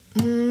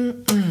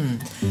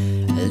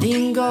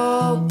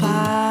Lingo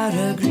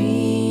para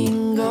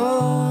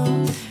gringo,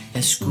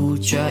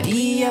 escucha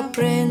y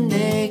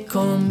aprende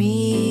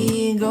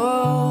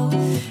conmigo.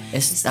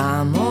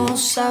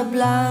 Estamos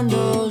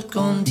hablando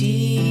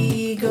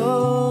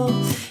contigo.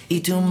 Y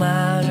tu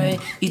madre,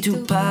 y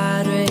tu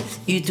padre,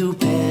 y tu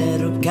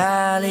perro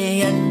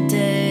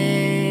caliente.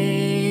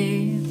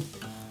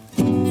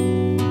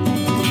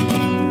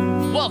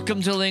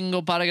 Welcome to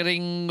Lingo para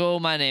Gringo.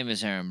 My name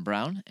is Aaron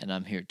Brown, and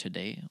I'm here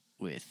today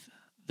with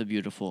the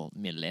beautiful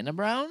Milena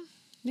Brown,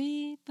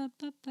 who's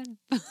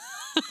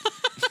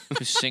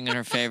singing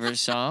her favorite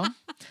song,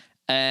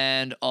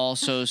 and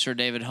also Sir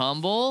David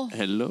Humble.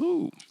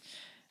 Hello.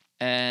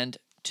 And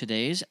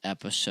today's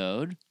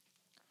episode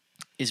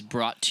is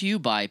brought to you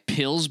by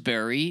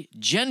Pillsbury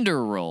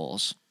Gender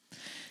Rolls.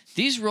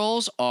 These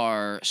rolls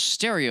are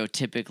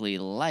stereotypically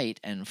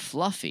light and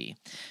fluffy,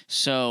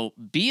 so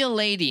be a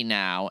lady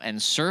now and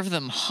serve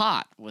them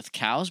hot with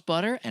cow's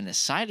butter and a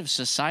side of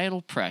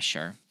societal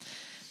pressure.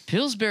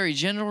 Pillsbury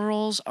Gender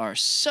Rolls are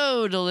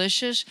so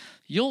delicious,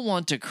 you'll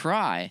want to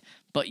cry,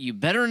 but you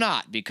better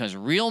not because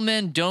real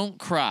men don't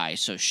cry,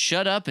 so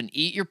shut up and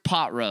eat your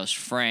pot roast,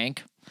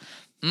 Frank.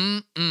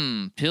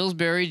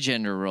 Pillsbury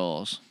Gender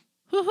Rolls.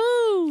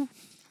 Woohoo!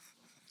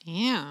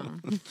 Yeah.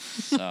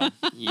 So,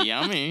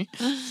 Yummy.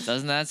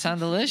 doesn't that sound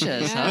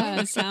delicious, huh?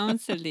 Yeah,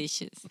 sounds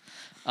delicious.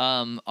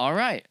 All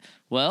right.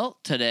 Well,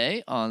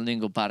 today on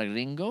Lingo para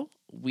Gringo,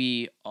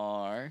 we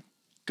are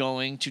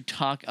going to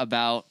talk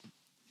about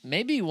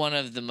maybe one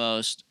of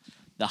the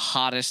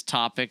hottest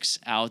topics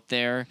out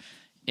there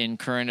in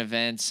current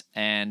events,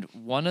 and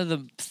one of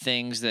the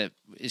things that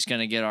is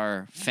going to get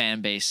our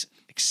fan base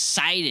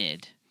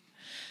excited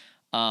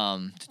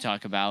to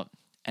talk about,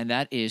 and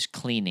that is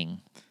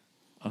cleaning.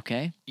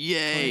 Okay?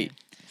 Yay.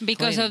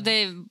 Because Clean. of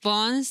the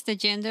bonds, the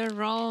gender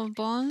role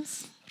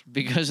bonds.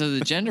 Because of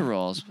the gender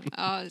roles.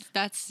 Oh,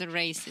 that's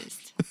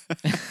racist.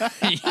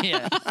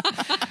 Yeah.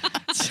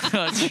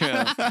 So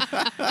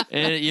true.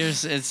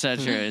 It's so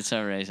true. It's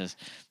so racist.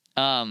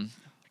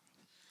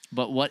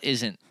 But what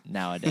isn't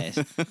nowadays?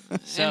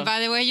 So, And by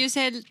the way, you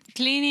said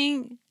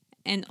cleaning,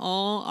 and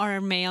all our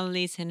male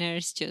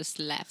listeners just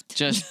left.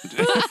 just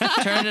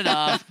turn it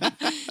off.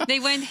 They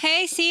went,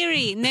 "Hey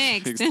Siri,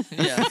 next."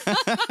 Yeah.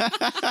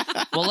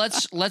 Well,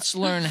 let's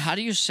learn. How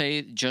do you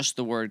say just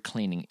the word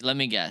cleaning? Let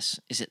me guess.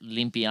 Is it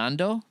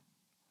limpiando?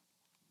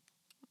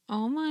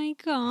 Oh my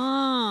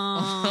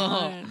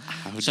god!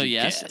 So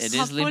yes, it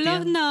is Full of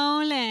limpiando.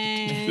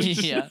 knowledge.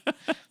 Yeah.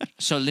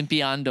 So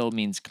limpiando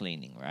means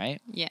cleaning,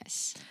 right?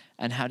 Yes.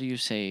 And how do you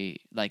say,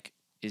 like,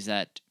 is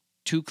that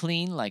too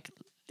clean? Like,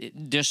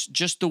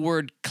 just the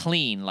word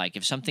clean. Like,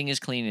 if something is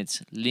clean,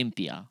 it's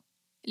limpia.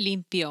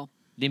 Limpio.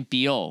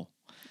 Limpio.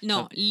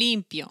 No,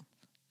 limpio.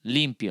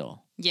 Limpio.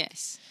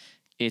 Yes.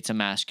 It's a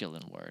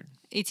masculine word.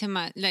 It's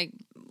like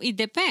it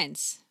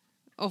depends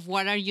of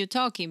what are you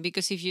talking,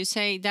 because if you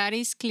say that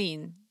is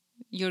clean,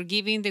 you're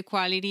giving the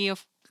quality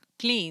of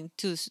clean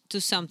to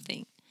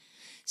something.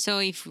 So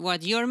if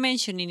what you're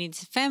mentioning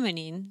is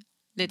feminine,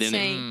 let's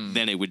say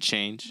Then it would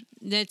change.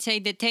 let's say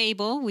the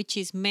table, which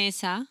is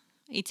mesa,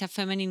 it's a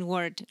feminine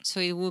word, so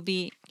it will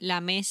be la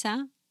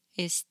mesa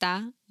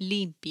está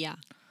limpia.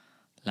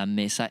 La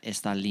mesa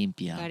está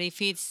limpia. But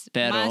if it's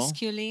Pero-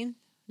 masculine,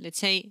 let's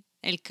say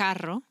el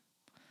carro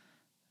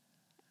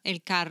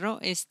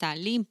está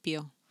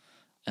limpio.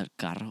 El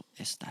carro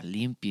está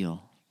limpio.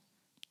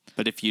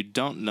 But if you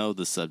don't know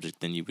the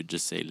subject, then you would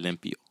just say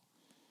limpio.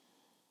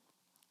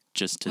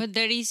 But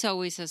there is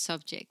always a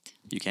subject.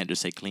 You can't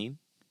just say clean?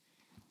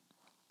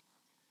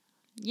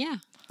 Yeah.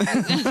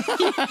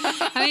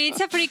 I mean,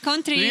 it's a free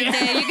country.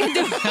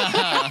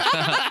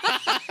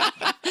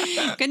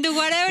 You can do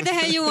whatever the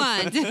hell you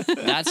want.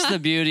 That's the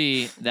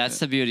beauty. That's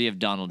the beauty of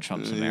Donald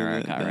Trump's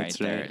America, right that's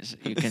there. right. Is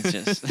you can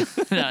just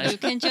You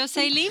can just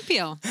say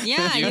limpio.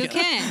 Yeah, you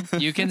can.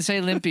 you can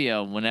say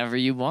limpio whenever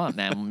you want,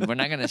 man. We're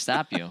not gonna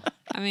stop you.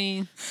 I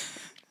mean,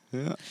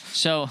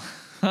 So,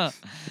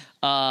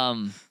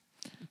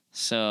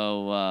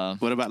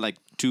 What about like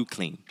too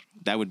clean?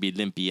 That would be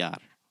limpiar.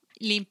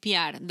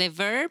 limpiar. The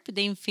verb,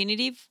 the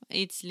infinitive,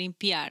 it's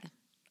limpiar.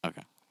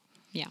 Okay.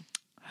 Yeah.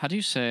 how do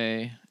you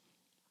say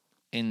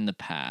in the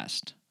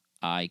past?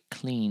 I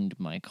cleaned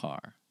my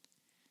car.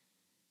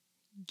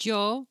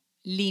 Yo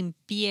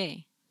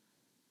limpié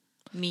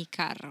mi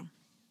carro.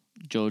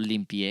 Yo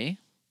limpié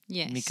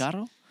Yes. mi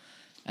carro.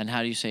 And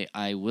how do you say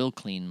I will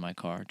clean my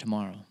car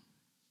tomorrow?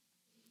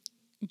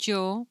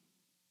 Yo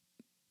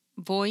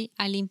voy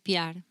a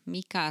limpiar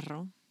mi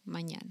carro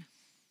mañana.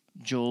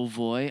 Yo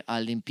voy a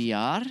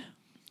limpiar.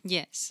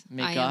 Yes.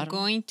 Mi I carro? am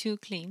going to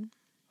clean.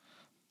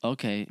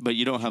 Okay. But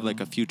you don't have like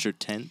a future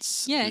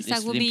tense? Yes, that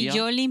 ¿Es will be limpiar?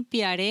 yo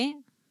limpiaré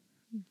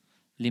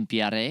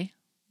Limpiaré.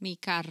 mi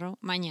carro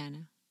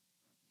mañana.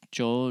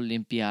 Yo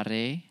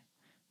limpiaré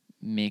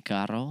mi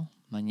carro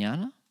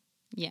mañana.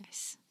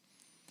 Yes.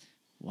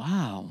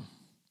 Wow.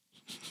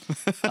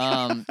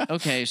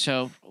 Okay,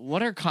 so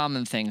what are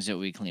common things that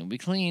we clean? We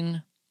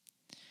clean.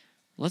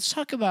 Let's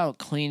talk about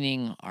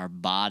cleaning our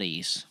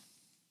bodies.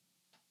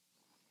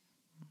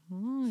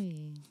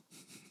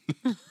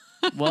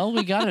 Well,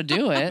 we got to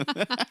do it.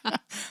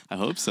 I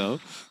hope so.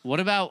 What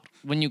about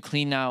when you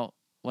clean out?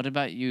 What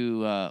about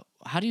you?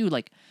 How do you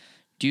like?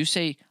 Do you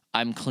say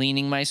I'm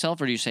cleaning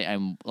myself, or do you say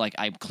I'm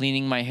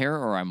cleaning my hair,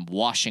 or I'm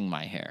washing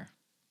my hair?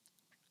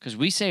 Because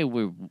we say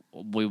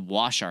we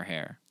wash our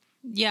hair.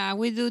 Yeah,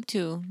 we do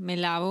too. Me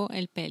lavo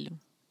el pelo.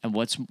 And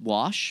what's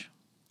wash?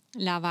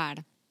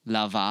 Lavar.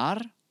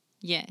 Lavar.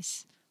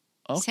 Yes.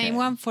 Okay. Same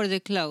one for the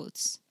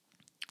clothes.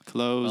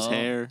 Clothes, Oh.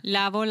 hair.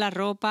 Lavo la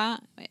ropa,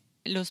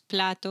 los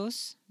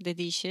platos, the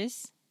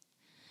dishes,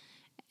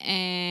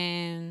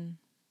 and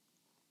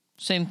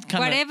Same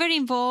kind whatever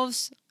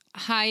involves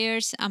higher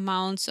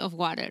amounts of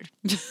water.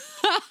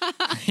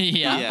 of.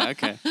 Yeah. Yeah,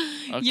 okay.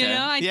 Okay. You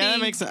know, I Yeah, that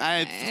think, makes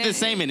sense. It's the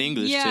same in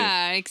English, too.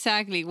 yeah,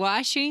 exactly.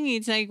 Washing,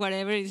 it's like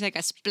whatever. It's like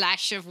a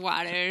splash of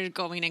water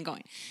going and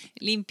going.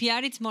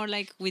 Limpiar, it's more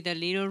like with a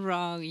little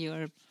rug,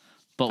 you're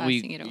but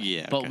passing it away.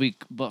 Yeah, But okay.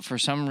 but for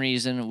some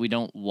reason we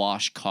don't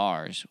wash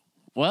cars.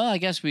 Well, I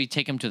guess we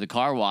take them to the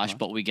car wash,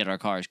 but we get our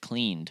cars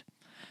cleaned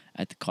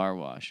at the car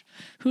wash.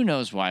 Who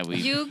knows why we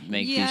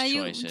make these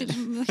choices?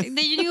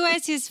 The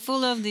U.S. is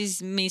full of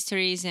these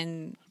mysteries,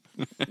 and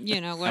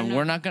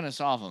We're not going to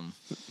solve them.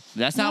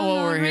 That's not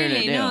what we're here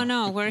to do.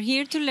 No, we're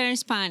here to learn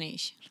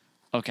Spanish.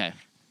 Okay.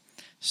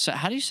 So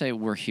how do you say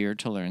we're here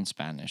to learn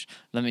Spanish?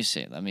 Let me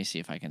see. Let me see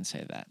if I can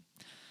say that.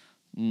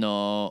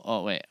 No.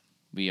 Oh, wait.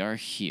 We are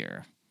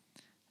here.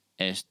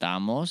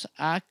 Estamos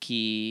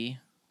aquí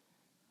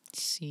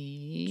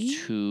Sí.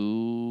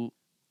 to...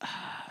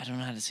 I don't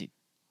know how to say...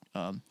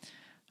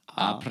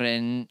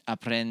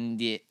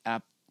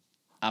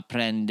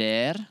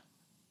 aprender.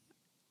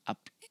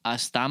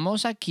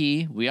 Estamos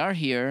aquí. We are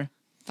here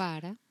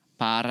Para.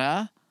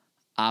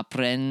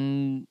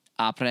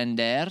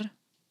 aprender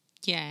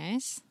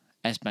Yes.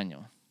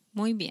 español.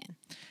 Muy bien.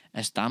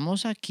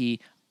 Estamos aquí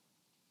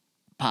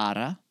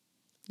para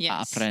Yes.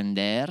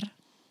 aprender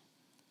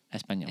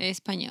español.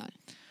 Español.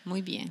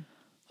 Muy bien.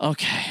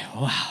 Okay,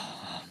 wow.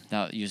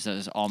 That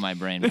uses all my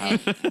brain power.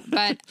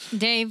 But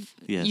Dave,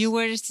 Yes. you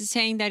were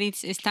saying that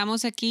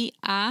estamos aquí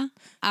a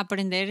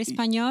aprender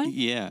español.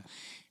 Yeah.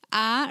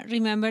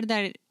 Remember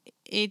that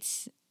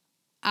it's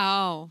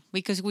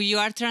because you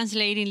are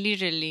translating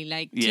literally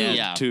like Yeah.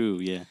 Yeah. Two,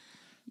 yeah.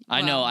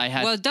 I know I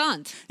had Well,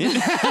 don't.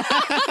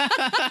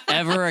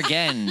 ever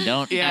again.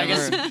 Don't Yeah, I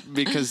ever. guess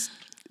because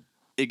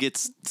it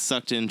gets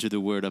sucked into the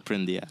word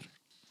aprender.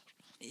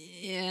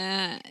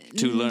 Yeah.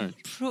 To learn.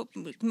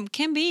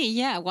 Can be,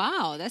 yeah.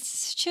 Wow, that's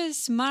such a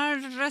smart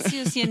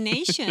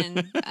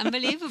raciocination.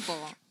 Unbelievable.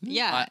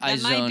 Yeah, I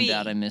that might zoned be.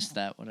 out. I missed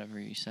that. Whatever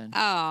you said. Oh,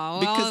 well,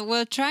 Because-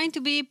 we're trying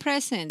to be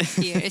present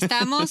here.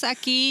 Estamos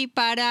aquí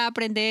para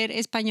aprender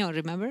español,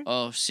 remember?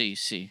 Oh,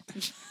 sí.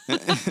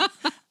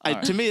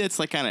 To me, it's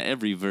like kind of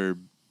every verb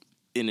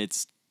in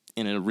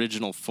an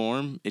original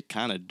form. It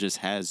kind of just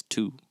has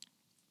two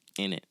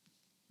in it.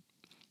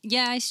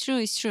 Yeah, it's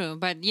true.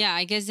 But yeah,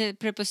 I guess the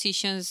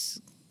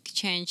prepositions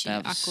change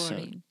That was so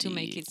according to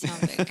make deep. it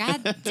sound like,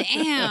 God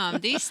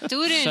damn, this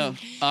student. So,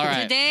 all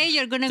right. Today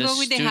you're going to The go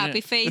with the student-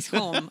 happy face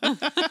home.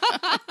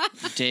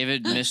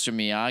 David, Mr.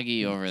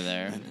 Miyagi over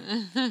there.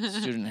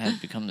 Student has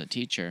become the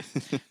teacher.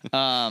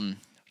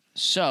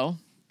 So,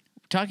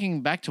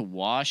 talking back to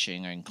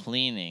washing and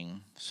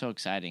cleaning, so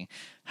exciting.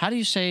 How do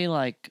you say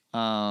like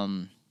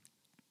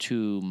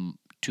to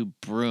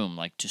broom,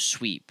 like to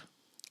sweep?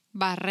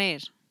 Barrer.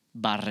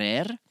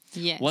 Barrer?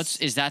 Yes.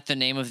 Is that the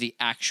name of the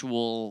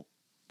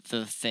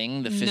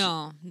thing?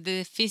 No,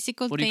 the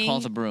physical What do thing you call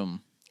the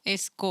broom?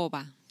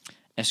 escoba.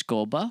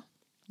 Escoba?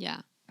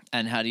 Yeah.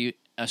 And how do you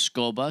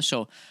escoba?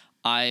 So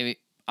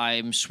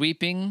I'm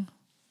sweeping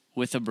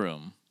with a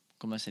broom.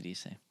 ¿Cómo se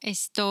dice?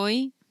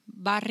 Estoy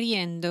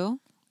barriendo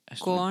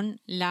con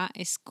la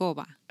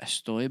escoba.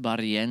 Estoy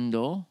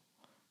barriendo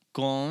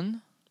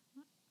con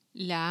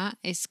La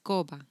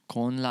escoba.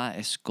 la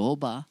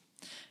escoba.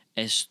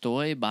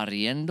 Estoy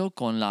barriendo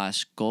con la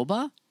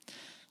escoba.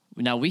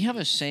 Now we have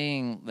a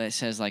saying that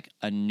says like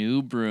a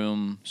new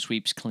broom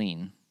sweeps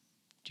clean.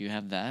 Do you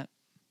have that?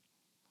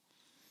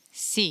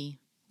 Sí,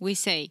 we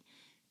say,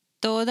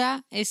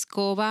 toda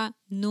escoba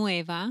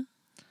nueva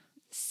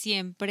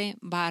siempre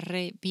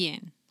barre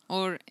bien.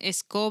 Or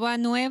escoba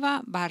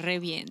nueva barre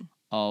bien.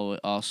 Oh,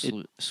 I'll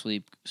sweep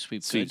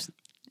good. Sweeps.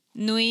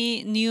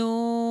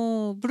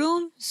 New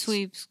broom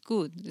sweeps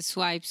good.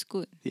 Swipes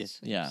good. Yeah. Sweeps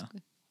Yeah.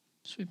 good.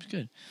 Sweeps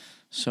good.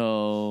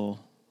 So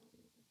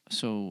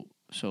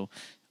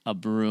a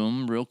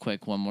broom, real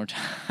quick, one more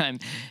time.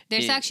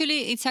 It's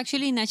actually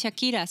in a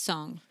Shakira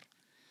song.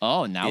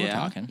 Oh, now we're Yeah.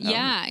 talking.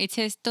 Yeah, it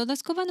says, toda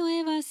escoba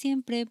nueva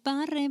siempre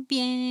barre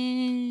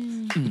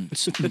bien.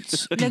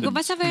 Luego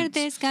vas a ver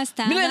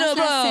desgastadas Milena las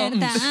Brown.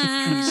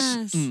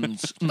 cerdas.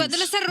 Cuando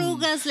las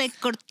arrugas le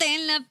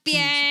corten la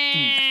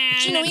piel.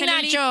 Chino La y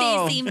Nacho.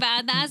 celulitis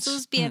invada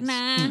sus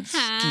piernas.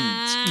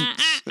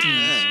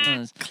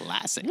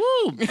 Classic.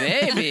 Woo,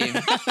 baby.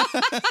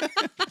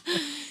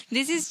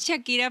 This is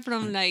Shakira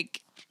from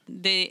like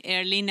the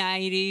early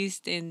 90s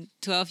and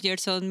 12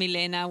 years old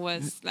Milena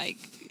was like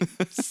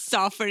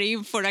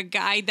suffering for a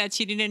guy that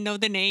she didn't know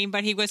the name,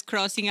 but he was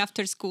crossing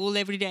after school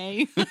every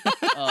day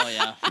Oh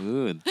yeah.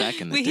 Ooh,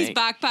 back in the with day. his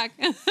backpack.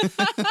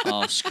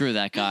 Oh, screw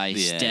that guy.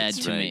 He's Yeah, dead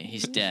that's to me. right.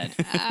 He's dead.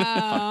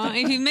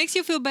 If it makes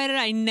you feel better,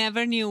 I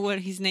never knew what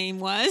his name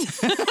was.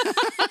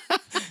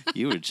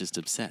 You were just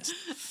obsessed.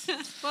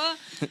 Well,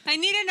 I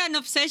needed an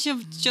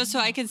obsession just so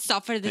I can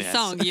suffer the Yes.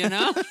 song, you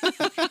know?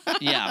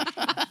 Yeah.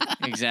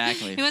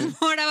 Exactly. It was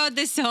more about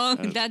the song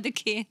than the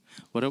kid.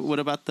 What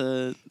about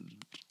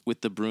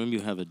with the broom?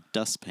 You have a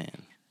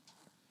dustpan.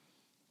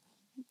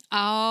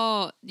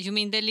 Oh, you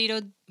mean the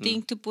little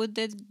thing to put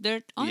the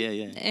dirt on? Yeah,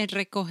 yeah. El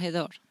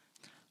recogedor.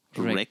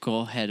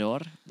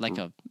 Recogedor, like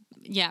a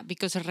Yeah,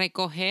 because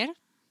recoger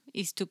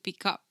is to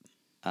pick up.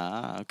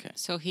 Ah, okay.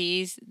 So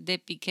he is the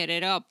picker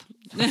it up.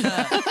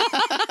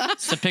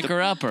 it's the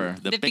picker upper.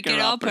 The The picker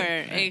upper,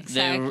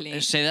 exactly.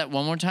 Say that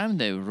one more time.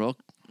 The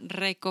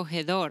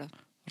Recogedor.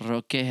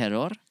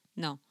 roquejedor,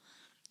 No.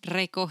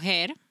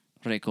 Recoger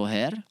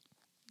recoger,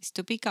 is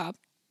to pick up.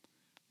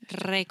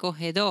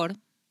 Recogedor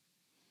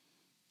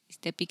is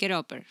the picker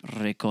upper.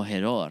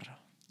 recogedor.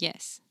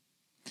 Yes.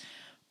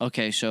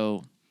 Okay,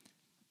 so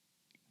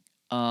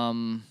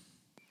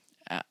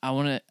I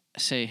want to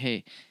say,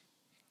 hey,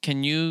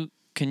 can you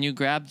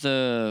grab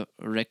the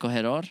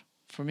recogedor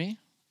for me?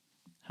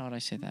 How would I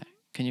say that?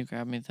 Can you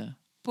grab me the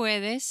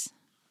 ¿Puedes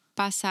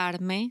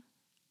pasarme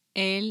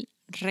el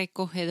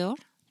recogedor?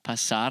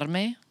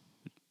 pasarme?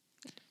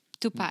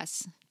 To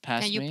pass.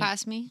 Pass Can you me?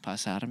 pass me?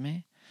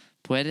 Pasarme.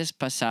 ¿Puedes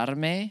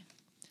pasarme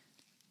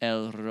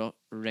el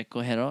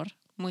recogedor?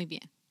 Muy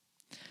bien.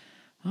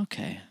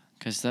 Okay,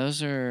 because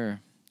those are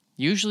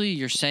usually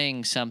you're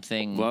saying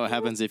something. What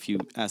happens if you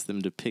ask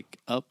them to pick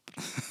up?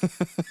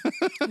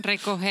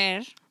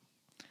 Recoger.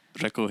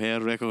 Recoger.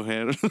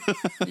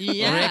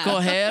 Yeah.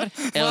 Recoger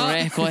el Well,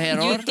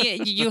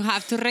 recogedor. you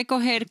have to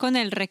recoger con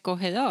el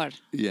recogedor.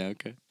 Yeah,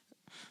 okay.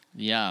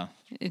 Yeah.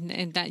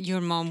 And that your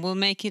mom will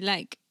make it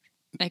like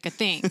a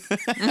thing.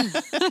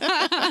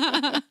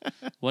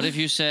 What if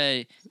you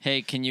say,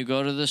 "Hey, can you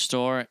go to the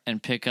store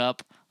and pick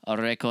up a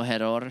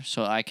recogedor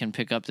so I can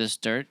pick up this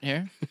dirt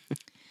here?"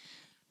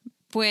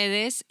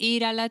 Puedes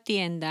ir a la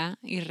tienda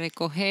y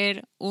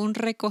recoger un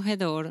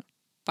recogedor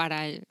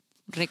para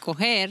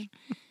recoger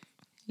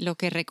lo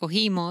que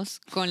recogimos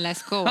con la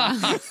escoba.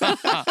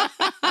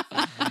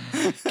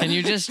 Can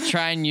you just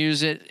try and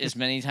use it as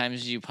many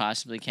times as you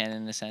possibly can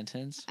in a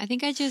sentence? I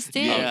think I just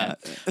did. Yeah.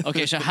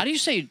 Okay, so how do you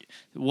say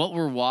what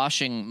we're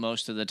washing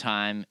most of the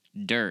time?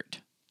 Dirt.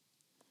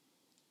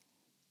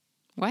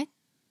 What?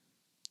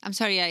 I'm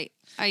sorry, I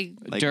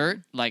Like-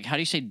 Dirt? Like, how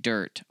do you say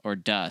dirt or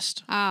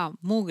dust?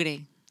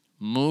 mugre.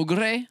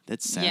 Mugre?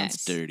 That sounds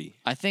Yes. dirty.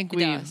 I think It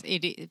we does.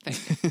 It is.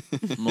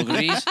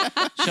 mugris.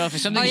 So if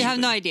it's something, Oh, you have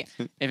no idea.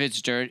 if it's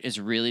dirt, it's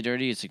really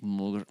dirty. It's like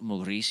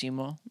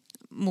mugrísimo,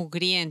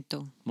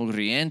 Mugriento.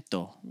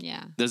 mugriento,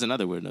 Yeah. There's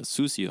another word, no?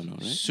 Sucio, no,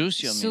 right?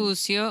 sucio. means-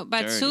 Sucio.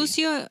 But dirty.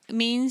 sucio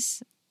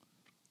means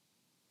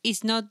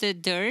it's not the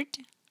dirt.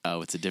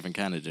 Oh, it's a different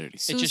kind of dirty.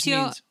 It just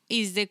Sucio means-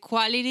 is the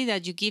quality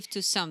that you give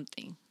to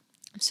something.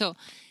 So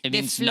It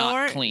the means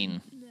floor, not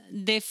clean.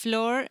 The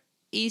floor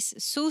is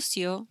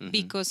sucio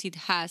because it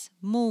has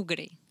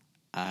mugre.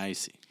 I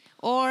see.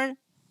 Or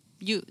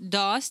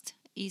dust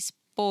is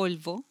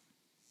polvo.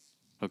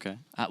 Okay.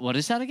 What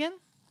is that again?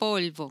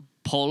 Polvo.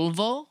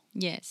 Polvo,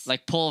 Yes.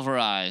 like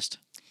pulverized.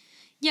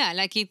 Yeah,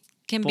 like it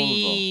can Polvo.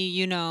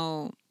 be,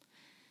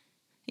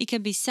 it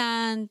can be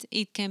sand.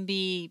 It can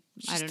be,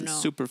 I Just don't know.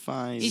 super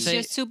fine. It's Say-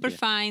 just super Yeah.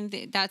 fine.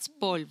 That's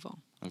polvo.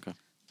 Okay.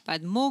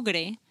 But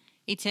mugre,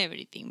 it's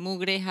everything.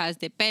 Mugre has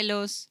the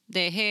pelos,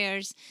 the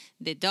hairs,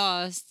 the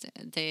dust,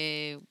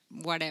 the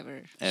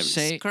whatever.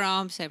 Say-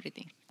 Crumbs,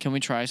 everything. Can we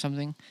try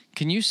something?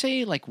 Can you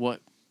say like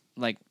what,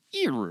 like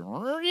you know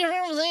what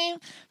I'm saying?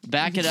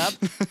 Back it up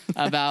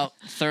about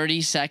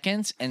 30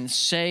 seconds and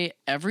say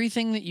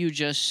everything that you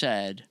just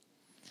said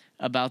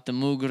about the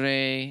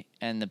mugre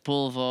and the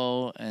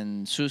polvo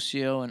and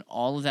sucio and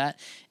all of that.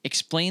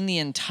 Explain the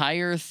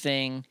entire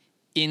thing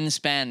in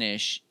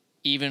Spanish,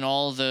 even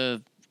all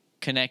the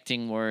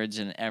connecting words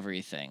and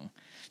everything,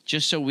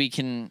 just so we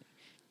can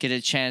get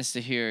a chance to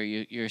hear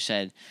you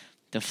said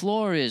the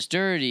floor is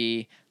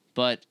dirty,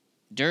 but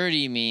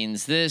dirty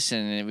means this,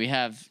 and we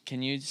have.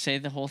 Can you say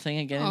the whole thing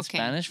again in Okay.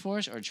 Spanish for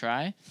us, or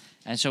try?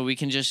 And so we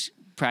can just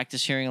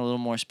practice hearing a little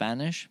more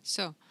Spanish.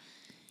 So,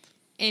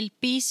 el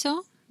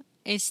piso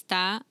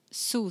está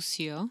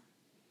sucio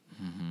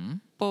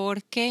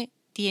porque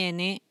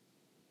tiene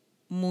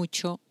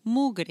mucho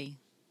mugre.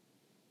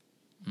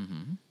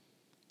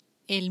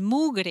 El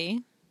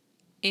mugre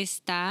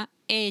está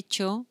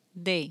hecho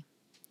de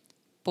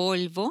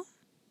polvo,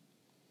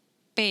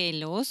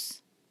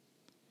 pelos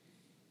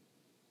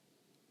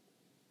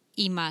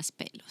y más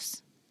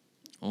pelos.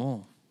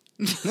 Oh,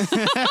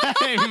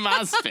 It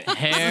must be.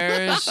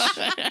 Hairs,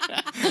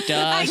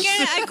 dust.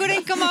 I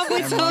couldn't come up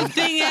with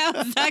something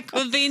else that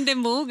could be in the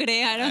mugre.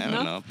 I I don't don't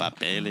know. know.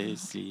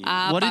 Papeles. Y...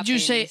 What did you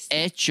say? Papeles.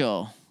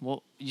 Hecho.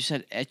 Well, you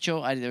said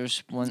hecho.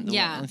 There's one.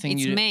 Yeah, one thing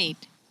it's you. made.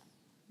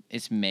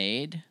 It's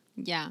made.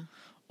 Yeah.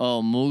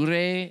 Oh,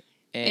 mugre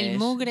El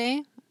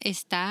mugre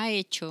está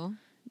hecho.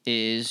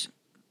 is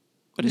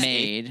What is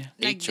made.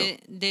 Like Hecho.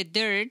 the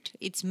dirt,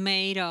 it's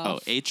made of. Oh,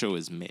 hecho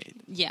is made.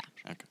 Yeah.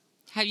 Okay.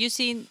 Have you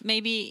seen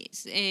maybe,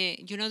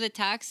 you know, the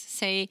tags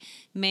say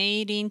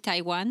made in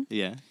Taiwan?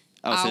 Yeah.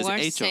 Oh, it says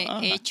Ours hecho. say Ah.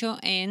 hecho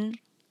en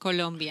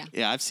Colombia.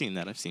 Yeah, I've seen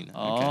that. Okay.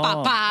 Oh.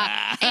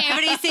 Papa,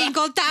 every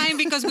single time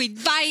because we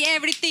buy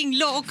everything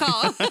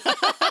local.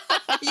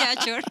 Yeah,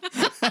 sure.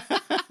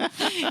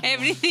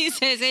 Everything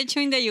says hecho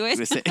in the US.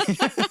 They say-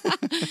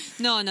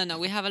 No.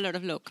 We have a lot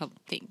of local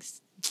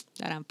things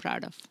that I'm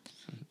proud of.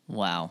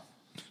 Wow,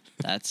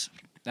 that's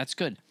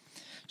good.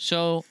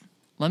 So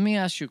let me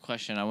ask you a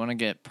question. I want to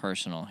get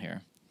personal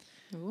here.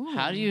 Ooh.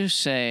 How do you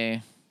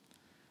say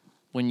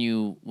when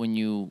you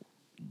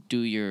do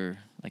your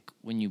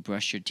when you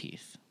brush your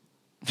teeth?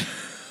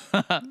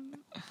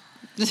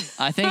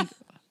 I think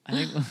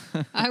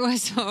I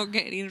was so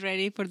getting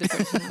ready for the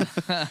personal.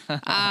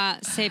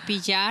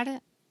 Cepillar,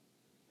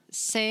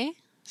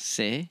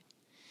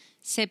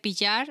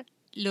 cepillar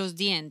los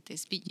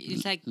dientes.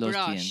 It's like los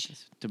brush.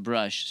 dientes. To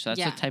brush. So that's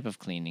Yeah. a type of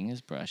cleaning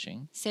is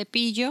brushing.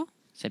 Cepillo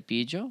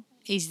Cepillo.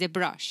 is the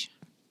brush.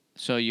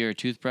 So your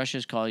toothbrush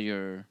is called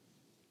your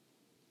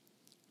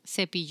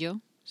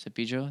Cepillo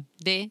cepillo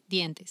de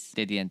dientes.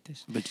 de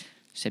dientes. But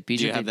Cepillo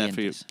do you de have that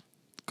for your dientes.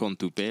 con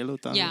tu pelo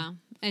también? Yeah,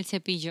 el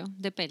cepillo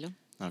de pelo.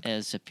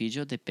 El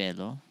cepillo de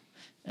pelo.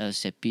 El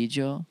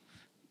cepillo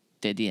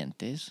de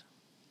dientes.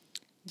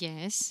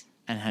 Yes.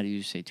 And how do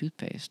you say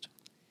toothpaste?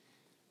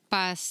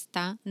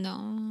 Pasta,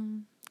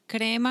 no.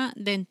 Crema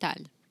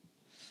dental.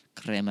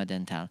 Crema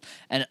dental.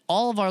 And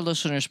all of our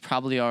listeners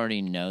probably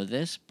already know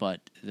this,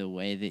 but the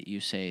way that you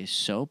say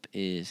soap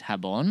is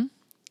jabón,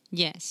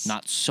 Yes.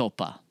 not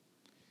sopa.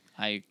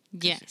 It's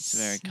Yes.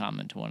 very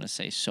common to want to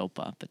say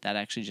sopa, but that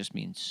actually just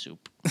means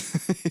soup.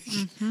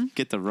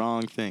 Get the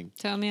wrong thing.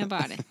 Tell me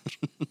about it.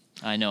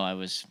 I know I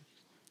was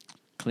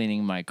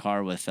cleaning my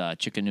car with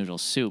chicken noodle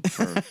soup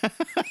for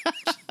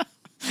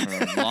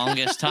the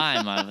longest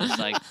time. I was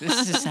like,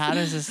 how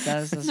does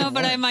this No,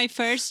 but work? my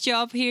first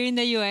job here in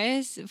the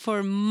US,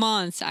 for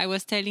months, I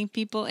was telling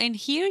people, and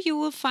here you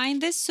will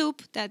find the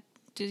soup that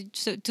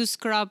to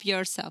scrub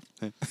yourself.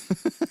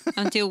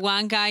 Until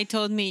one guy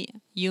told me,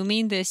 "You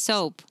mean the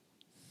soap?"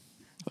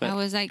 I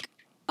was like,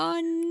 "Oh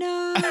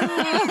no!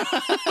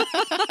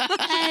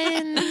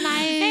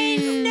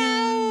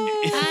 no!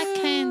 I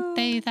can't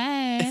do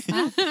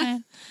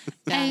that.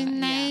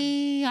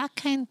 I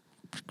can't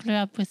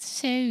scrub with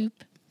soup.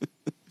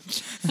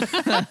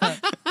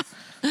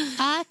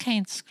 I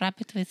can't scrub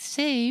it with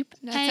soup.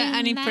 That's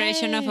an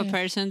impression of a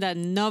person that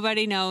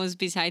nobody knows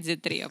besides the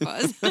three of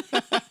us.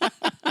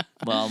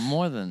 Well,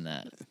 more than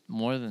that.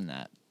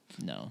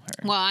 Know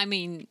her. Well, I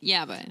mean,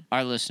 yeah, but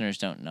Our listeners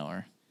don't know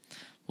her.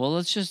 Well,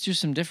 let's just do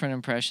some different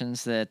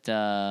impressions that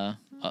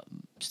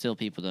still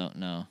people don't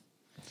know.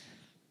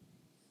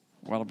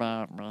 What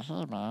about me,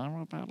 hey man?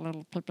 What about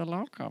little Pippi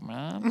Loco,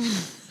 man?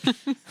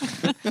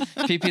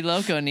 Pippi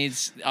Loco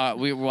needs.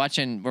 We're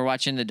watching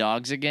the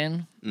dogs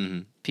again. Mm-hmm.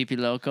 Pippi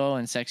Loco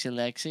and Sexy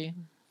Lexi.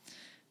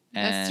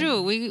 that's And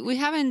true. We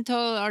haven't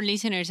told our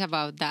listeners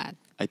about that.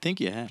 I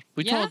think you have.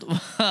 We Yeah? told.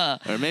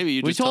 Or maybe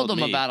you We just told them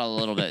me. about it a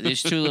little bit.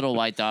 These two little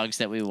white dogs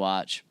that we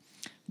watch.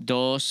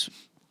 Dos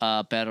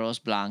perros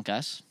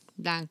blancas.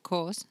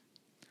 Blancos,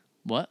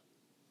 What?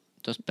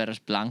 Dos perros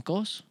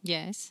blancos.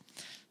 yes.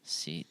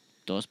 Sí.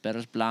 Dos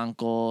perros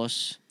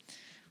blancos.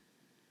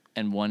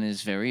 And one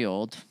is very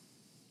old.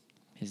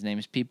 His name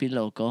is Pippi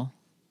Loco.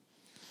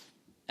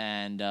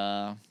 And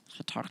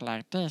he talk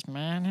like this,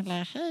 man. He's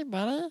like, hey,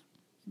 buddy.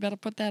 You better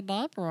put that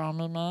diaper on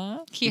me,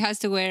 man. He has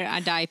to wear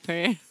a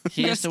diaper.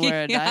 He has to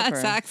wear a He has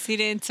diaper.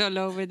 accidents all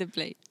over the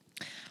place.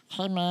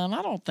 Hey, man,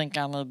 I don't think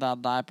I need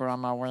that diaper on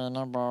my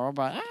wiener, bro,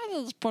 but I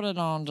just put it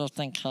on just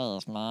in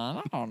case, man.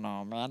 I don't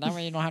know, man. That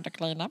way you don't have to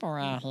clean up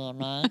around here,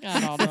 man.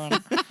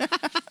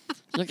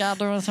 You got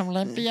doing some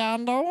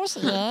limpiandos?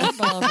 Yeah,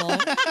 baby.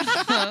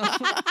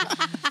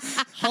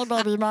 Hey,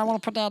 baby, you might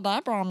want to put that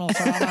diaper on me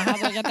so I don't have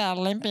to get that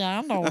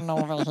limpiando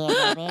over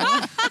here,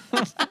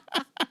 baby.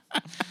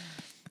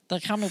 They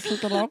call me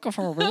Pippi Loco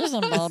for a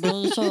reason, baby.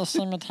 You should have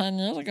seen me 10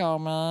 years ago,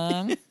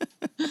 man.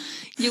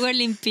 You were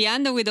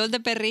limpiando with all the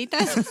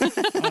perritas.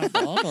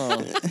 Oh,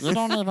 baby. You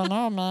don't even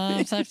know,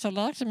 man. Sexy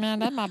Lexi, man,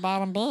 that's my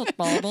bottom bitch,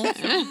 baby.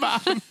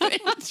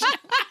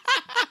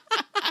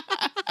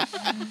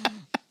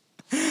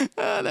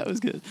 Oh, that was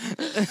good.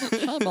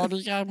 Hey, baby,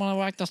 you guys want to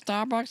work the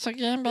Starbucks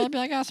again, baby?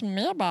 I got some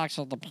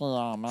mailboxes to pee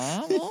on,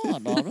 man. Yeah,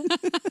 baby.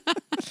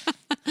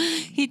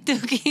 He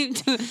took him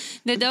to,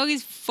 the dog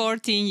is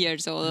 14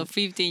 years old or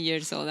 15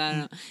 years old, I don't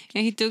know.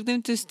 And he took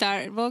them to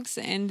Starbucks,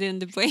 and then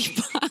the way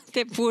back,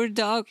 the poor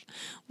dog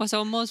was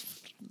almost,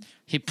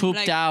 He pooped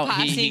Like out.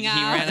 passing He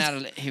out.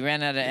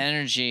 ran out of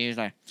energy. He was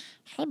like,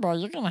 Hey, boy,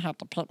 you're going to have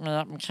to pick me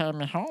up and carry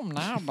me home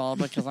now,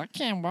 baby, because I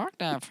can't walk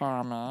that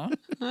far, man.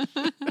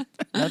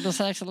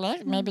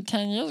 Maybe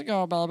 10 years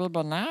ago, baby,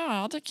 but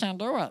now I just can't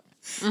do it.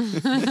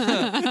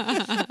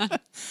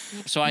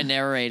 So I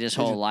narrate his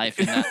whole life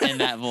in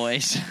that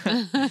voice.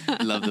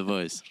 Love the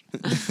voice.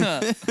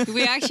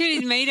 We actually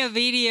made a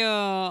video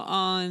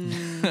on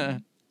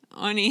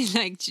it,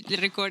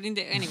 like recording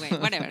the. Anyway,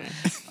 whatever.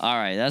 All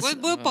right, that's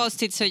We'll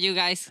post it so you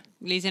guys,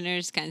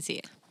 listeners, can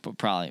see it.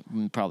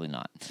 probably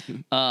not.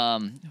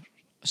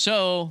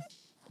 So,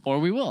 or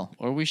we will,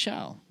 or we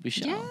shall. We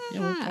shall.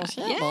 We'll post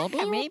it, Yeah,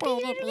 baby. maybe We'll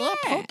you're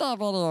put that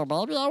video,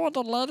 baby. I want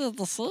the ladies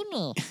to see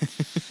me.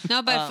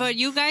 No, but for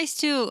you guys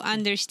to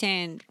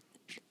understand,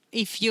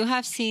 if you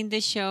have seen the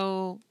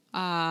show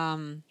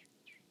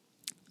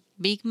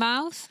Big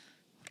Mouth,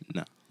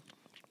 No.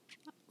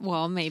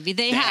 well, maybe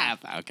they have.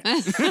 Okay.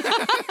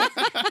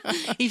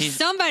 If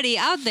somebody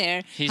out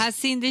there he's- has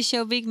seen the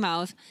show Big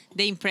Mouth,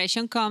 the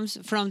impression comes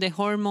from the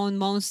hormone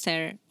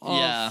monster of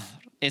Yeah,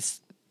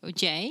 it's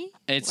Jay.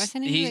 it's What's the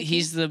name of the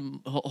he's kid?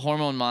 the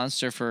hormone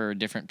monster for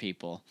different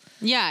people.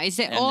 Yeah, it's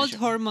the And old the-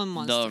 hormone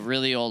monster. The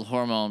really old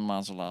hormone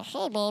monster. Like,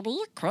 Hey, baby,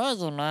 you're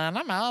crazy, man.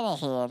 I'm out of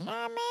here. No,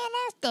 man,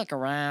 I'll stick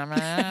around,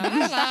 man.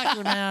 I like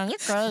you, man. You're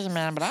crazy,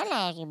 man, but I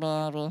like you,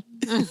 baby.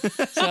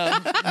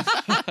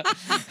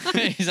 so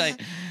he's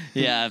like,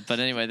 yeah, but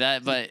anyway,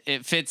 but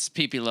it fits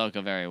Pee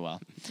Loco very well.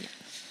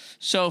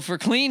 So for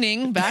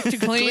cleaning, back to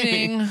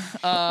cleaning.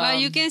 Well,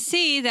 you can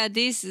see that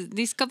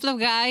these couple of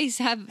guys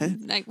have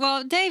like,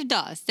 well, Dave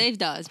does,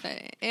 but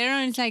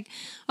Aaron's like,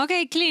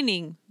 okay,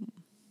 cleaning.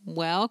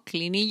 Well,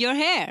 cleaning your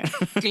hair,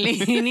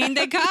 cleaning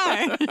the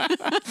car.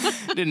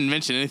 Didn't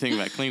mention anything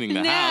about cleaning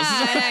the house.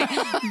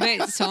 Like,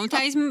 but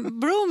sometimes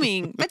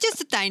brooming, but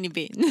just a tiny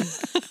bit.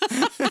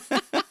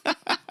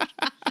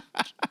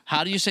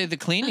 How do you say the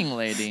cleaning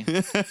lady?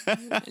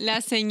 La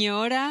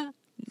señora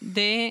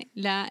de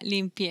la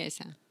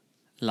limpieza.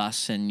 La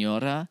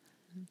señora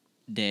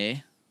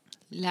de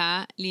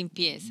La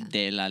limpieza.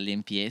 la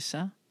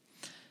limpieza.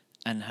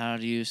 And how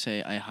do you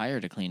say I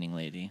hired a cleaning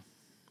lady?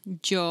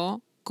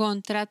 Yo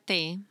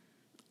contraté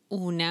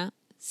una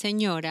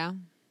señora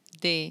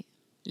de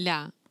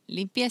la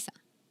limpieza.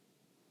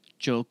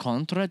 Yo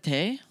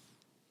contraté.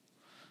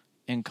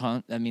 And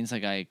that means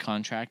like I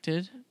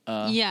contracted.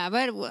 Yeah,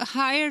 but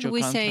hired, yo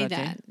we say contraté.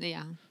 that.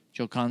 Yeah.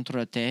 Yo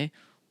contraté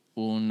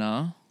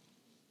una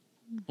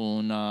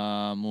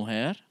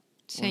mujer.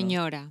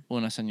 Señora.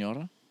 Una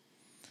señora.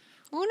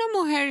 Una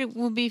mujer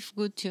would be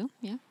good too.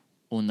 Yeah.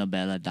 Una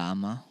bella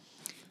dama.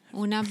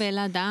 Una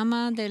bella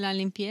dama de la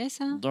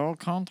limpieza. Yo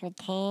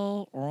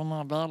contraté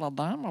una bella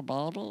dama,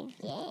 baby.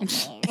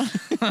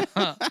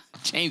 Yeah,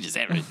 Changes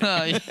everything.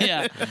 Oh,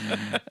 yeah.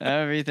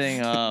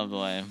 Everything. Oh,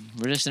 boy.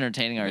 We're just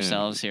entertaining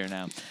ourselves here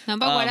now. No,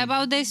 but what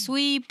about the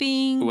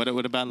sweeping? What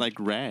about like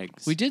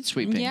rags? We did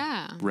sweeping.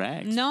 Yeah.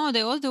 Rags? No,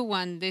 the other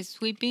one, the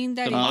sweeping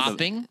that The is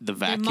mopping? The the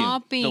vacuum.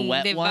 mopping, The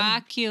wet one?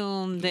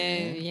 vacuum,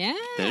 yeah.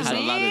 There's a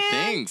lot of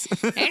man. things.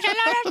 There's a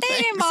lot of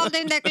things involved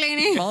in the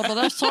cleaning. baby,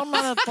 there's so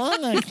many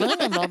things in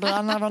cleaning, baby.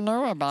 I never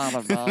knew about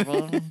it,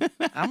 baby.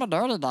 I'm a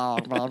dirty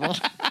dog, baby.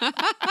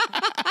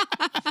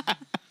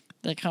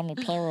 They call me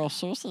Pero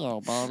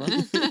Sucio,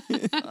 baby.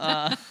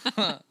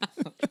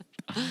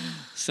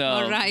 So,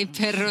 All right,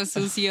 perro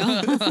sucio.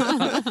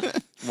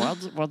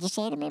 What'd you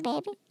say to me,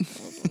 baby?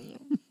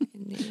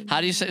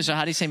 how do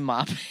you say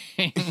mopping?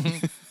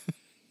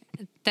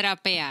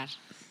 Trapear.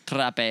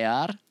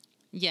 Trapear.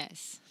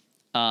 Yes.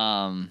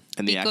 And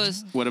the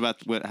Because-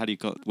 how do you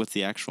call it? What's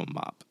the actual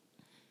mop?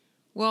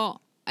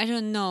 Well, I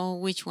don't know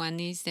which one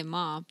is the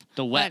mop.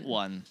 The wet but-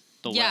 one.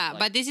 The Yeah, wet,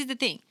 but this is the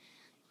thing.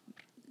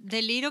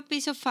 The little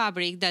piece of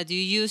fabric that you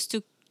use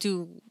to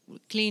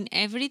clean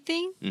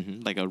everything,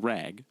 Like a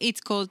rag.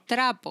 it's called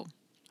trapo.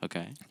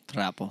 Okay.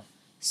 trapo.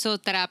 So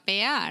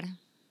trapear,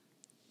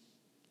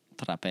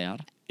 Trapear.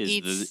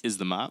 Is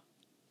the mop?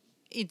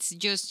 it's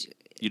just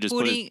You just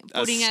putting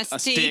put a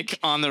stick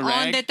on the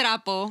rag? on the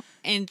trapo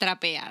and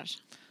trapear.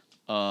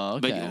 Oh,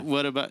 okay. But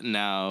what about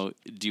now?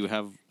 Do you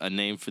have a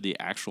name for the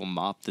actual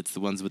mop that's the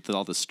ones with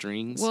all the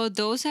strings? Well,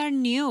 those are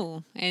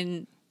new,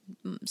 and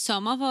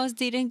some of us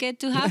didn't get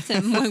to have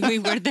them when we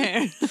were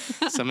there.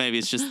 So maybe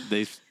it's just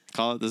they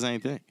call it the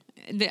same thing.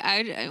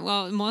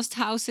 Well, most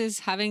houses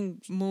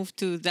haven't moved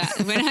to that.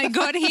 When I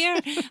got here,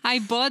 I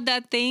bought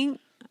that thing.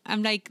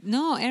 I'm like,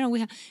 no,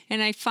 Aaron,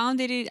 and I found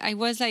it. I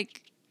was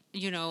like,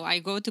 I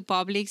go to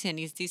Publix and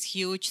it's this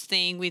huge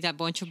thing with a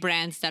bunch of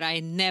brands that I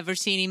never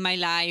seen in my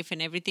life,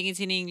 and everything is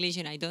in English,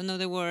 and I don't know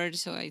the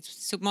words, so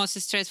it's the most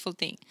stressful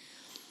thing.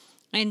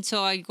 And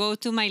so I go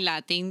to my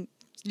Latin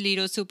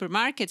little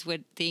supermarkets where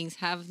things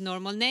have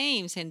normal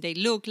names and they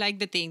look like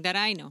the thing that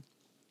I know.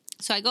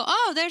 So I go,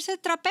 oh, there's a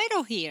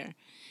trapero here.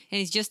 And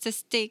it's just a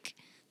stick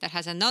that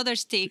has another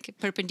stick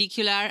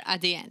perpendicular at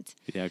the end.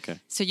 Yeah, okay.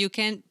 So you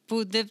can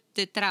put the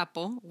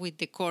trapo with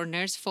the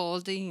corners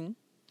folding,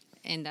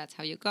 and that's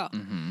how you go.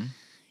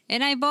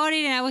 And I bought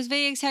it and I was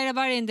very excited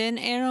about it. And then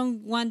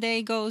Aaron one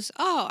day goes,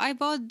 "Oh, I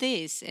bought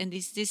this." And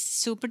it's this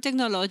super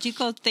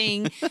technological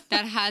thing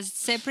that has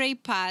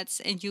separate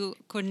pads and you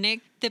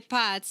connect the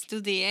pads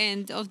to the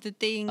end of the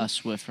thing A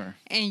Swiffer.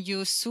 and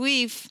you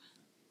swift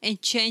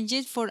and change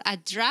it for a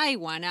dry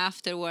one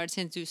afterwards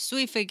and to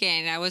swift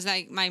again. I was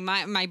like,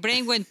 my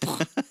brain went,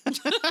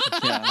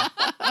 Yeah.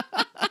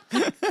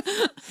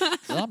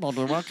 Yeah,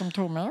 baby, welcome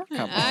to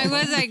America, I baby.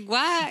 was like,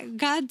 what?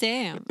 God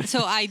damn.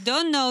 So I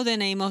don't know the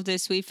name of the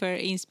Swiffer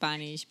in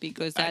Spanish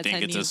because I that's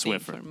think a it's new a thing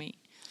Swiffer. for me.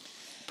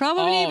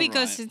 Probably All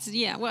because right. it's,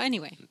 yeah, well,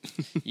 anyway.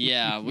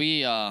 Yeah,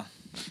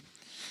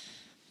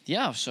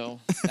 yeah, so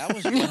that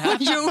was what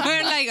happened. You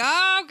were like,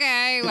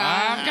 okay,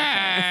 well.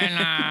 Okay,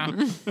 now.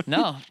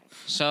 No.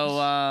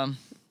 So,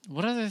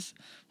 what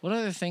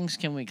other things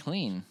can we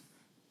clean?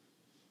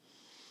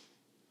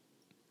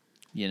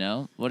 You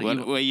know? What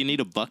Well, you need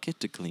a bucket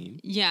to clean.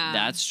 Yeah.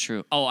 That's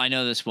true. Oh, I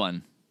know this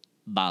one.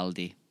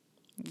 Baldi.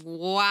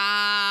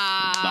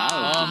 Wow.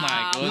 Oh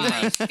my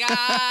goodness.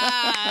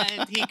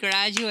 God. He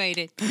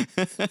graduated.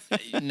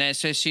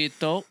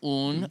 Necesito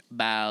un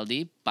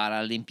baldi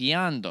para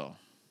limpiando.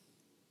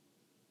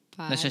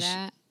 Para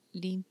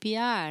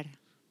limpiar.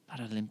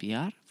 Para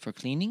limpiar? For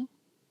cleaning?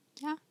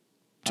 Yeah.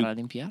 Para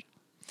limpiar?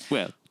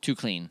 Well, To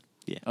clean.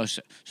 Yeah. Oh,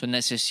 so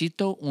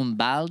necesito un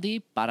baldi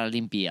para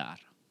limpiar.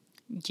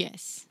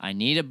 Yes. I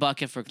need a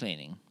bucket for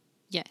cleaning.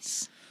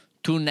 Yes.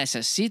 Tú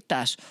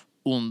necesitas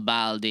un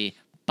baldi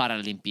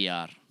para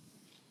limpiar.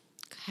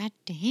 God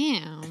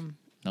damn.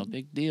 No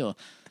big deal.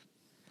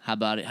 How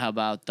about it? How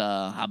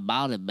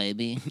about it,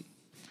 baby?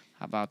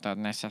 How about that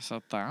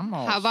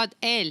necesitamos? How about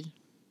él?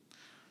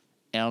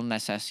 Él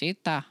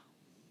necesita.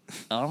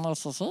 Él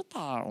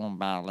necesita un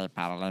balde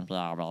para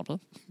limpiar, baby.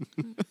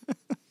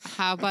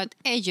 How about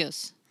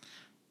ellos?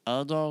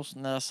 Ellos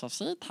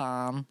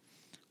necesitan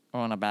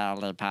un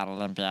balde para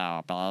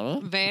limpiar,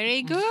 baby.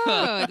 Very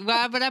good.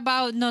 What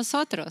about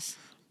nosotros?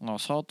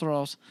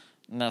 Nosotros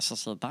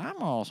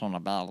necesitamos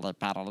un balde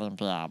para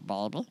limpiar,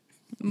 baby.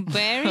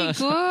 Very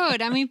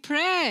good. I'm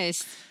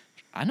impressed.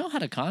 I know how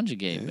to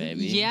conjugate,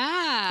 baby.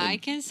 Yeah, I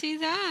can see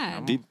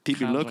that.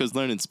 Pipi Loco's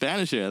learning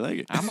Spanish here. I like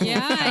it. I'm a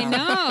Yeah, little, I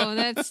know.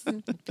 That's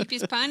Pipi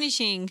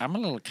Spanishing. I'm a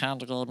little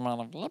conjugated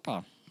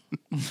motherfucker.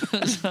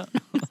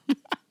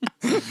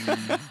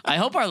 I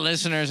hope our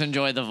listeners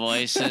enjoy the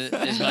voice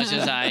as much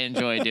as I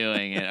enjoy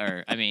doing it.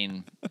 Or, I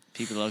mean,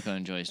 Pipi Loco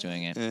enjoys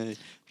doing it.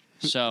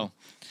 So,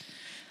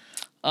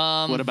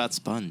 What about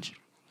sponge?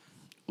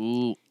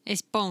 ooh,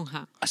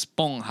 Esponja.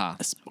 esponja.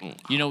 A sponge.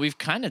 You know, we've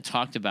kind of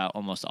talked about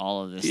almost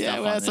all of this Yeah,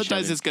 stuff well, on the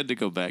sometimes show. it's good to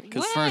go back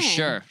because For When?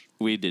 sure.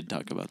 we did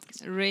talk about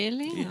this.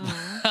 Really?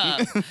 Oh.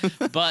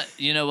 But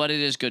you know what? It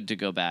is good to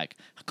go back.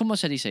 ¿Cómo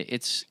se dice?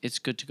 It's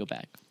good to go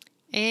back.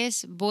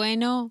 Es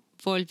bueno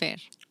volver.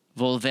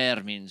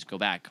 Volver means go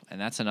back.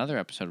 And that's another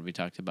episode we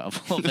talked about.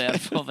 Volver,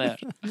 volver.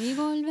 Y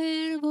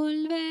volver,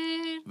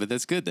 volver. But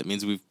that's good. That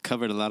means we've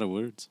covered a lot of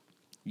words.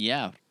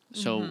 Yeah.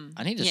 So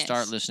I need to Yes.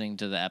 start listening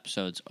to the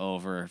episodes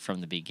over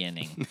from the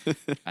beginning.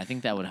 I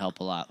think that would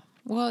help a lot.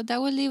 Well, that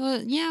will leave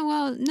a... Yeah,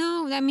 well,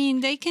 no. I mean,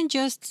 they can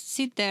just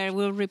sit there.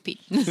 We'll repeat.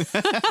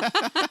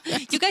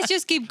 You guys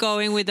just keep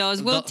going with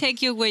us. We'll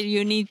take you where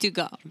you need to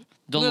go.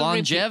 The We'll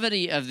repeat.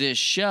 longevity of this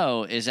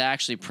show is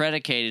actually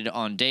predicated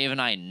on Dave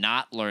and I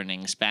not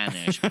learning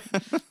Spanish.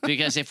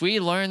 Because if we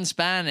learn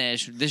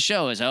Spanish, the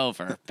show is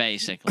over,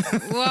 basically.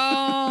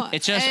 Well,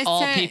 It's just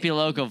all Pipi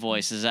Loco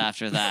voices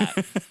after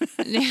that.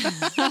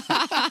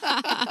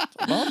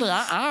 Baby,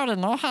 I already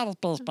know how to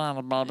speak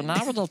Spanish, baby.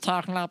 Now we're just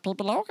talking like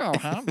people loco,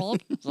 huh,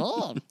 baby?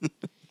 Yeah.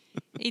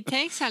 It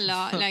takes a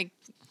lot. Like,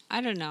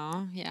 I don't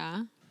know.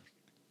 Yeah.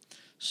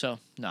 So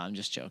no, I'm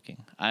just joking.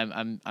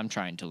 I'm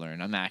trying to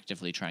learn. I'm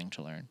actively trying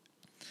to learn.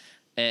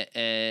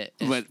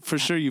 But for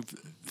sure,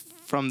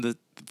 from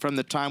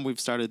the time we've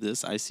started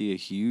this, I see a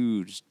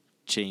huge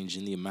change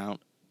in the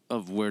amount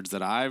of words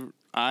that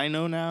I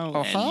know now, Oh,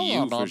 and hell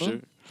yeah, you for baby. sure.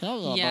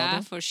 Hell yeah, Yeah,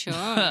 baby. for sure.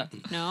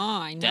 No,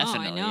 I know.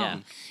 Definitely, I know. yeah.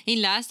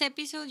 In last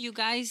episode, you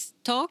guys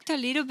talked a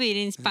little bit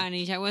in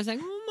Spanish. I was like,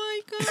 oh my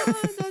God,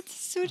 that's the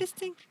sweetest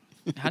thing.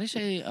 How do you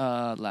say?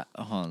 Hold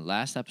on.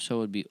 Last episode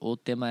would be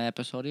última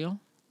episodio.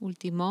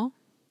 Último.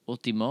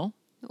 Último.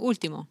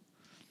 Último.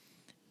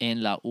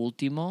 En la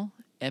último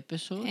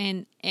episodio.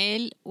 En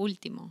el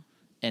último.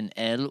 En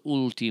el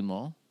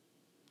último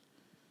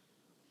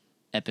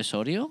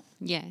episodio.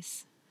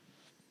 Yes.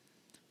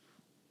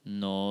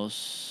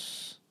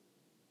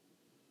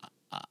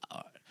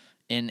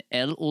 En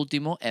el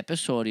último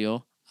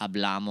episodio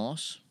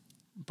hablamos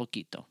un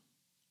poquito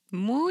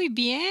Muy en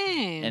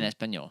bien.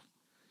 español.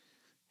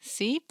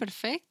 Sí,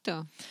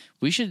 perfecto.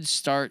 We should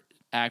start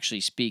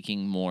actually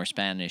speaking more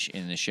Spanish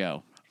in the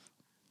show.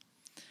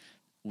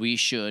 We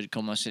should,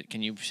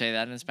 can you say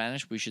that in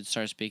Spanish? We should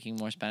start speaking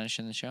more Spanish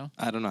in the show?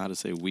 I don't know how to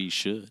say we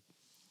should.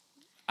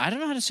 I don't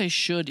know how to say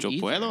should Yo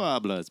either. puedo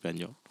hablar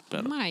español. Oh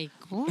Pero my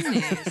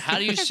goodness. How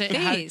do you Look at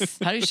say this.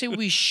 how do you say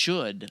we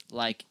should?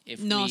 Like if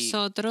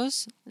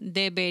Nosotros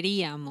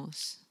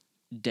deberíamos.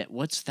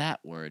 what's that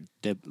word?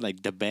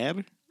 like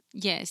deber?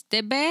 Yes,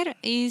 deber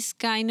is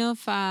kind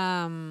of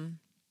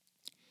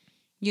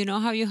you know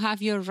how you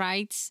have your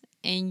rights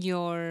and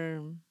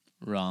your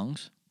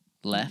Wrongs?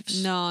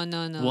 Lefts? no.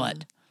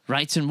 What?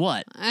 Rights and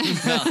what?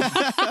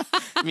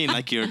 I mean,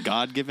 like your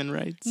God-given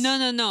rights?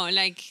 No,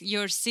 like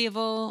your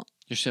civil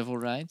Your civil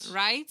rights?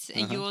 rights,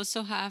 and you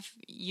also have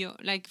your,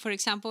 like, for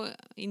example,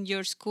 in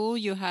your school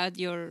you had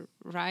your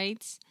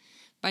rights,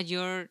 but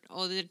your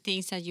other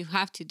things that you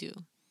have to do.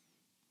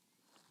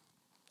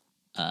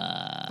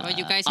 Well,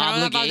 you guys are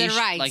all about the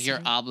rights. Like your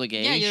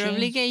obligation? Yeah, your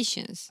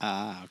obligations.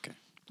 Ah, okay.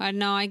 But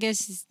no, I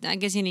guess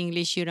in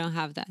English you don't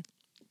have that.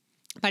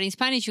 But in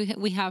Spanish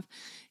we have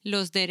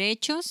los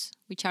derechos,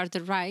 which are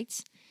the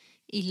rights,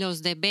 y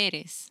los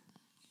deberes,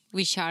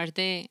 which are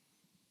the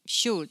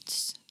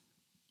shoulds.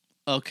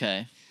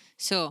 Okay.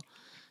 So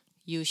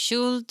you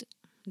should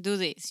do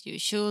this, you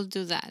should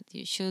do that,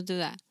 you should do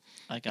that.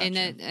 I got And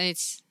you.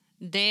 it's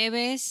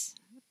debes,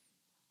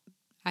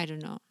 I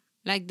don't know,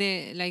 like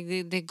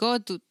the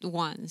go-to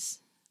ones.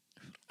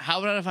 How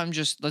about if I'm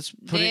just, let's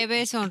put it,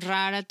 Debes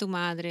honrar a tu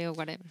madre or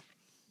whatever.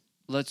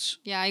 let's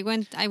Yeah, I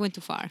went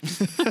too far.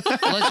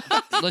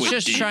 let's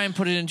just try and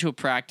put it into a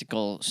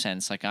practical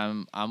sense. Like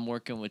I'm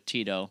working with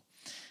Tito,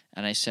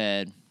 and I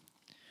said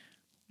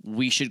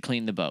we should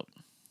clean the boat.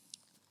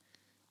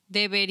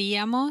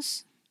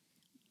 Deberíamos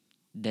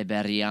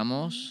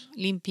Deberíamos.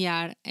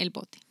 limpiar el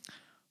bote.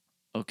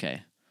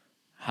 Okay.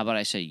 How about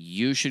I say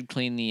you should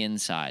clean the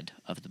inside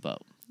of the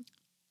boat?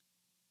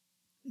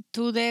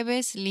 Tú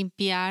debes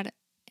limpiar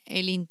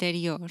el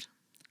interior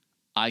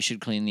I should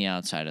clean the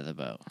outside of the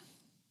boat.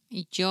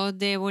 y yo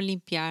debo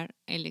limpiar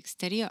el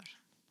exterior.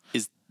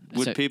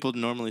 Would So- people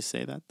normally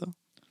say that though?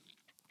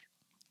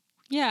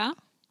 Yeah.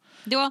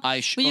 Well,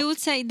 you would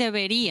say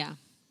debería.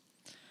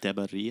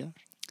 Debería?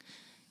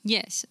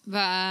 Yes, but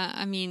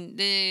I mean,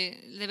 the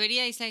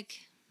debería is like,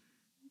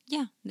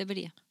 yeah,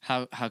 debería.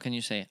 How can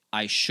you say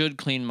I should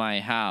clean my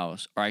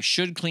house or I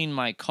should clean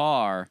my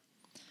car,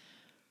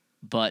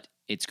 but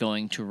it's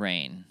going to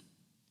rain?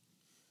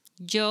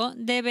 Yo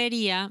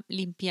debería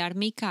limpiar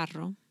mi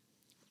carro,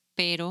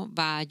 pero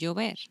va a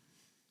llover.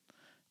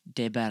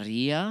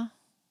 Debería?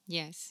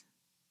 Yes.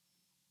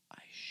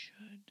 I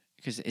should.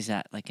 Because is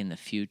that like in the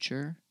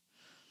future?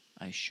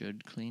 I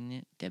should clean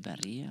it.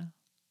 Debería?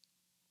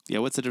 Yeah,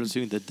 what's the difference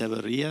between the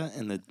debería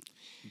and the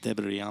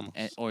deberíamos?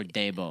 Or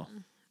debo?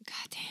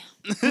 God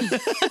damn.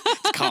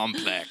 It's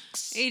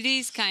complex. It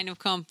is kind of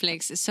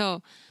complex.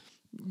 So,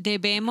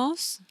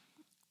 debemos,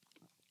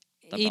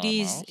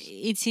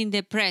 it's in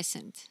the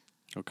present.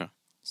 Okay.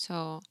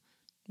 So,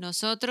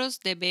 nosotros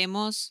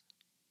debemos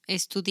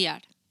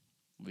estudiar.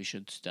 We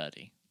should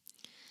study.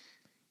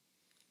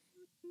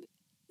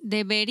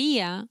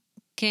 Debería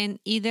can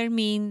either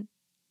mean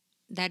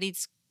that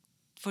it's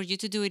for you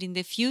to do it in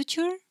the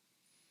future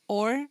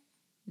or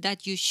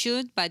that you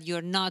should, but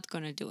you're not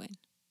going to do it.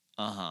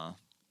 Uh-huh.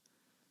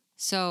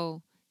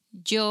 So,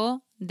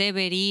 yo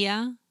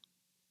debería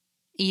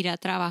ir a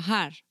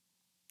trabajar.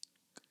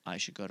 I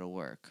should go to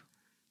work.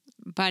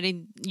 But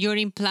you're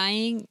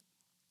implying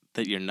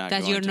That you're not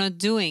that going you're to. not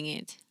doing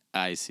it.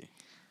 I see.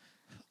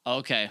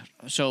 Okay.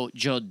 So,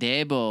 yo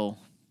debo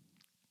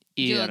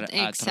ir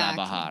a Exactly.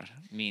 trabajar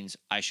means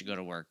I should go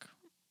to work.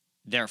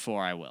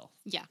 Therefore, I will.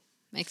 Yeah,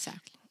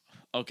 exactly.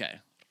 Okay.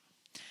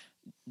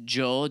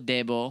 Yo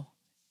debo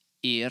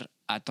ir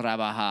a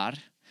trabajar.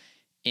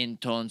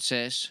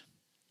 Entonces,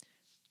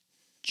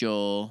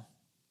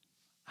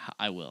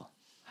 I will.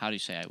 How do you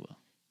say I will?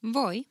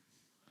 Voy.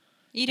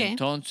 Iré.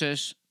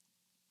 Entonces,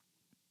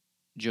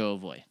 yo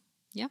voy.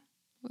 Yeah.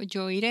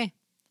 Yo iré.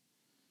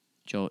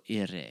 Yo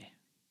iré.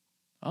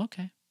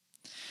 Okay.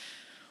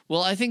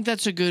 Well, I think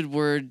that's a good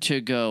word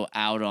to go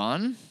out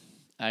on.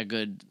 A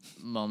good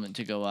moment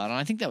to go out on.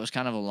 I think that was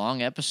kind of a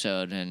long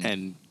episode,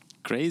 and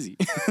crazy.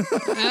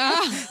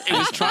 It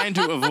was trying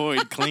to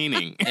avoid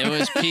cleaning. it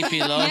was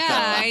pee-pee loco.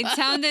 Yeah, it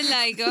sounded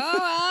like, oh,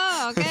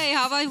 wow, okay,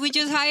 how about we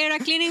just hire a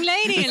cleaning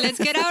lady and let's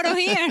get out of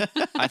here?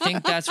 I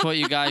think that's what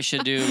you guys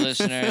should do,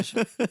 listeners.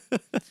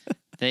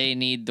 They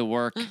need the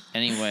work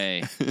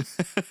anyway.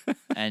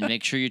 And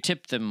make sure you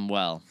tip them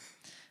well.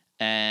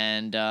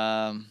 And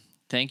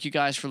thank you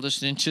guys for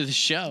listening to the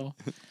show.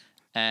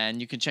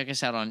 And you can check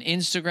us out on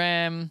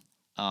Instagram,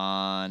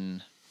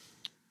 on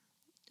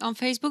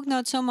Facebook,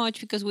 not so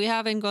much because we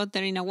haven't got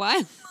there in a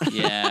while.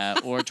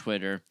 or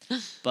Twitter.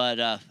 But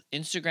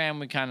Instagram,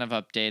 we kind of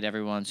update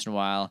every once in a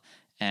while.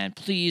 And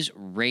please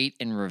rate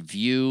and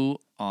review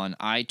on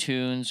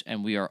iTunes.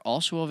 And we are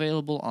also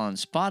available on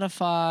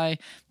Spotify.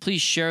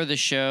 Please share the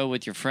show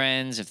with your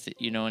friends if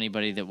you know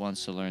anybody that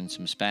wants to learn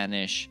some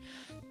Spanish.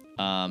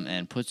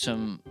 And put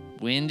some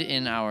wind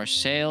in our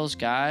sails,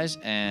 guys.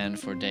 And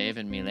for Dave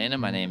and Milena,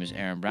 my name is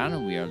Aaron Brown,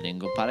 and we are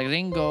Lingo para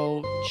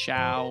Gringo.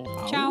 Ciao.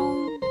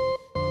 Ciao.